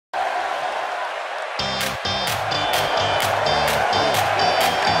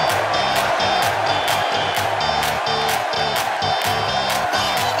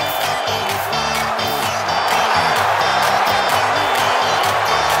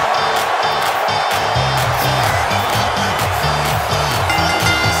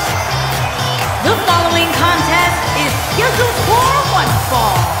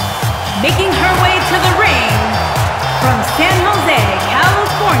Making her way to the ring from San Jose,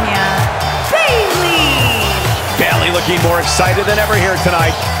 California, Bayley. Bayley looking more excited than ever here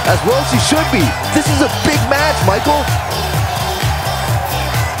tonight. As well as she should be. This is a big match, Michael.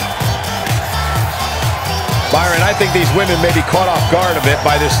 Byron, I think these women may be caught off guard a bit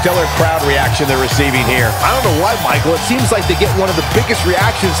by this stellar crowd reaction they're receiving here. I don't know why, Michael. It seems like they get one of the biggest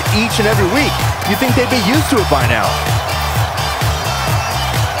reactions each and every week. You'd think they'd be used to it by now.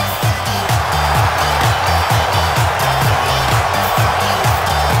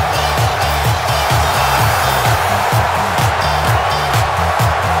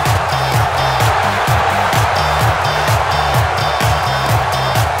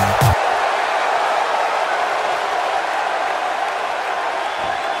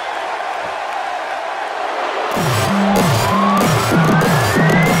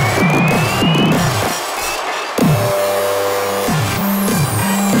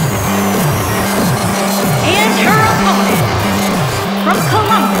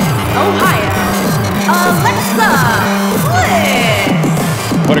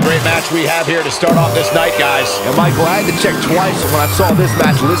 What a great match we have here to start off this night, guys. And Michael, I had to check twice when I saw this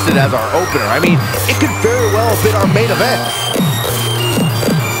match listed as our opener. I mean, it could very well have been our main event.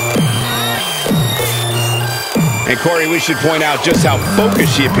 And Corey, we should point out just how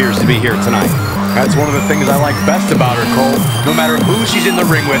focused she appears to be here tonight. That's one of the things I like best about her, Cole. No matter who she's in the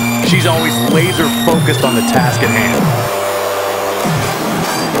ring with, she's always laser focused on the task at hand.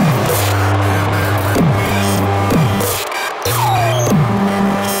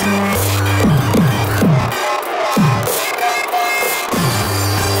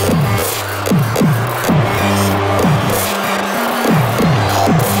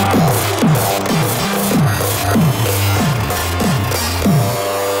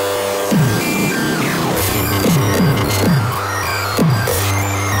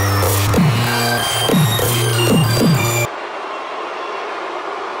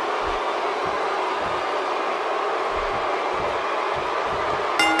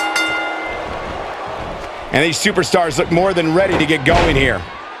 And these superstars look more than ready to get going here.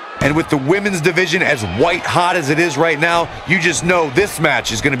 And with the women's division as white hot as it is right now, you just know this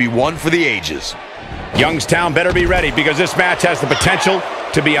match is going to be one for the ages. Youngstown better be ready because this match has the potential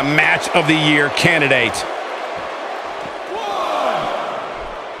to be a match of the year candidate.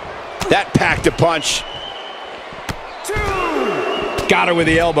 That packed a punch. Got her with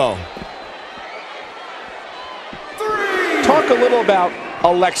the elbow. Talk a little about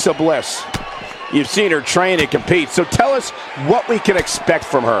Alexa Bliss. You've seen her train and compete, so tell us what we can expect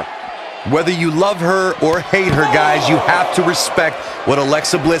from her. Whether you love her or hate her, guys, you have to respect what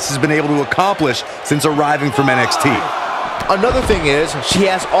Alexa Bliss has been able to accomplish since arriving from NXT. Another thing is, she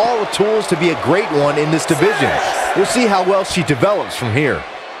has all the tools to be a great one in this division. We'll see how well she develops from here.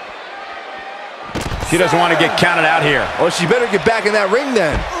 She doesn't want to get counted out here. Well, she better get back in that ring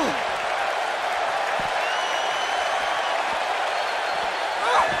then.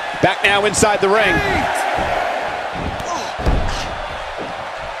 Back now inside the ring.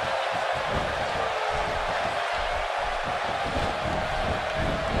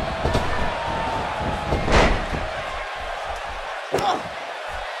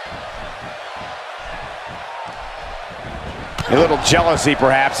 A little jealousy,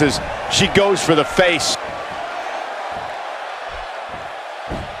 perhaps, as she goes for the face.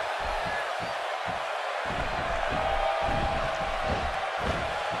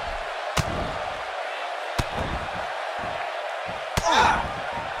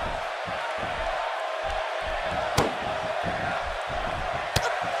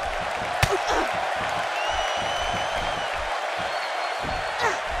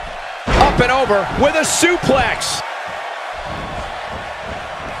 Up and over with a suplex.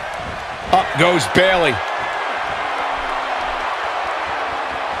 Up goes Bayley.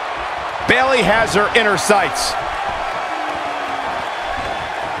 Bayley has her inner sights.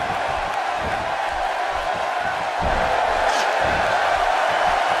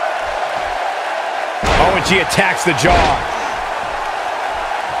 Oh, and she attacks the jaw.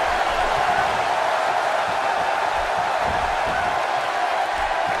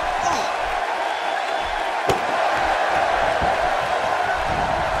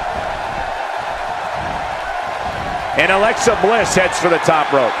 And Alexa Bliss heads for the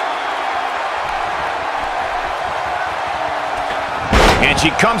top rope. And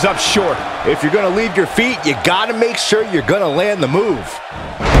she comes up short. If you're going to leave your feet, you got to make sure you're going to land the move.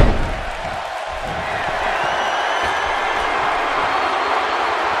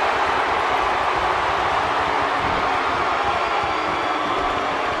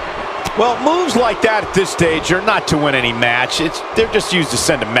 Well, moves like that at this stage are not to win any match. They're just used to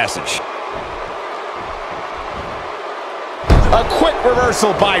send a message. Quick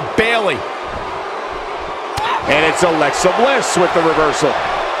reversal by Bayley. And it's Alexa Bliss with the reversal.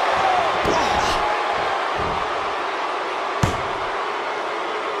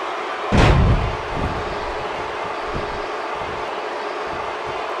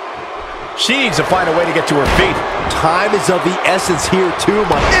 She needs to find a way to get to her feet. Time is of the essence here, too.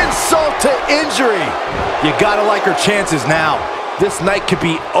 Insult to injury. You gotta like her chances now. This night could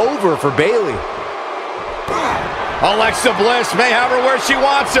be over for Bayley. Alexa Bliss may have her where she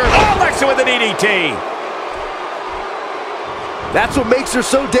wants her. Alexa with an DDT. That's what makes her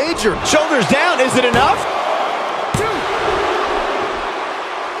so dangerous. Shoulders down, is it enough?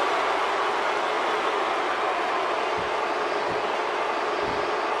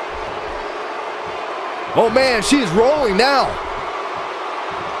 Oh man, she's rolling now.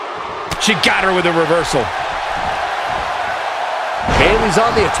 She got her with a reversal. Bayley's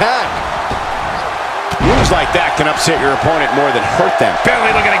on the attack. Moves like that can upset your opponent more than hurt them.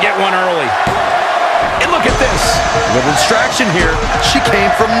 Bayley looking to get one early. And look at this. A little distraction here. She came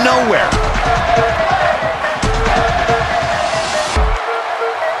from nowhere.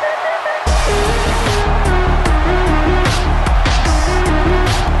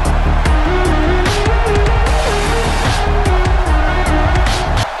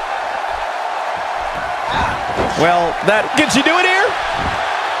 Well, can she do it here?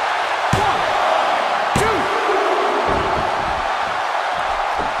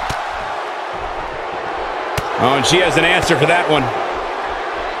 Oh, and she has an answer for that one.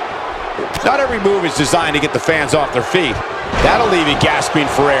 Not every move is designed to get the fans off their feet. That'll leave you gasping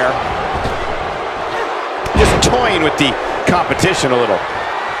for air. Just toying with the competition a little.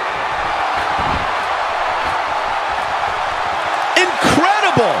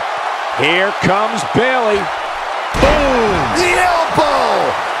 Incredible! Here comes Bayley. Boom! The elbow!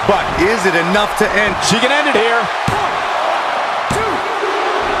 But is it enough to end? She can end it here.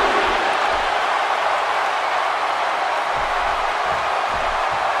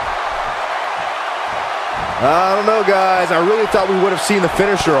 I don't know, guys. I really thought we would have seen the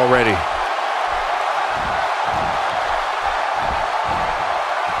finisher already.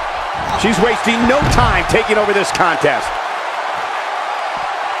 She's wasting no time taking over this contest.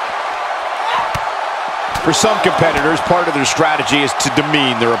 For some competitors, part of their strategy is to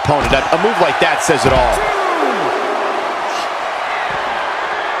demean their opponent. A move like that says it all.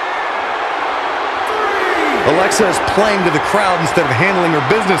 Alexa is playing to the crowd instead of handling her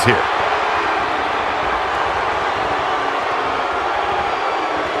business here.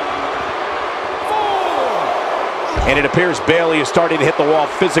 And it appears Bayley is starting to hit the wall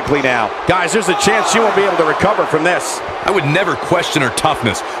physically now. Guys, there's a chance she won't be able to recover from this. I would never question her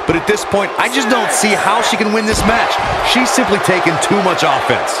toughness, but at this point, I just don't see how she can win this match. She's simply taken too much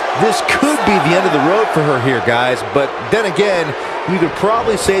offense. This could be the end of the road for her here, guys, but then again, you could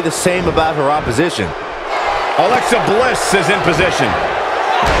probably say the same about her opposition. Alexa Bliss is in position.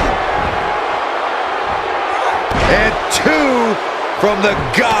 And two from the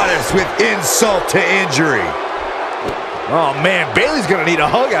goddess with insult to injury. Oh man, Bayley's gonna need a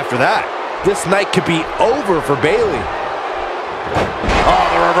hug after that. This night could be over for Bayley. Oh,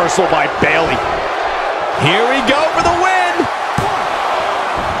 the reversal by Bayley. Here we go for the win.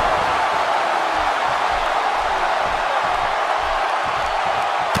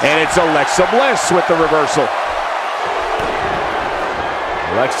 And it's Alexa Bliss with the reversal.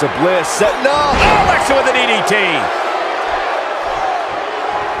 Alexa Bliss setting up. Alexa with an DDT.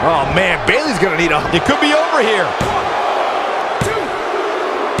 Oh man, Bayley's gonna need a hug. It could be over here.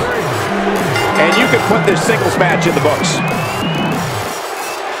 And you can put this singles match in the books.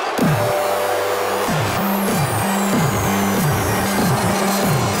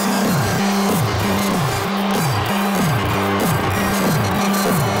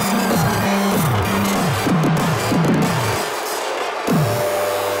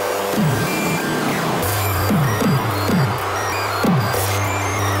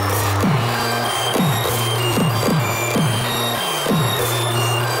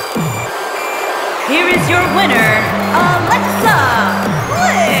 Here is your winner, Alexa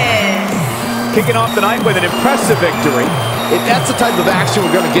Bliss. Kicking off the night with an impressive victory. If that's the type of action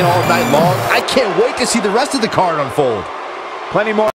we're going to get all night long, I can't wait to see the rest of the card unfold. Plenty more.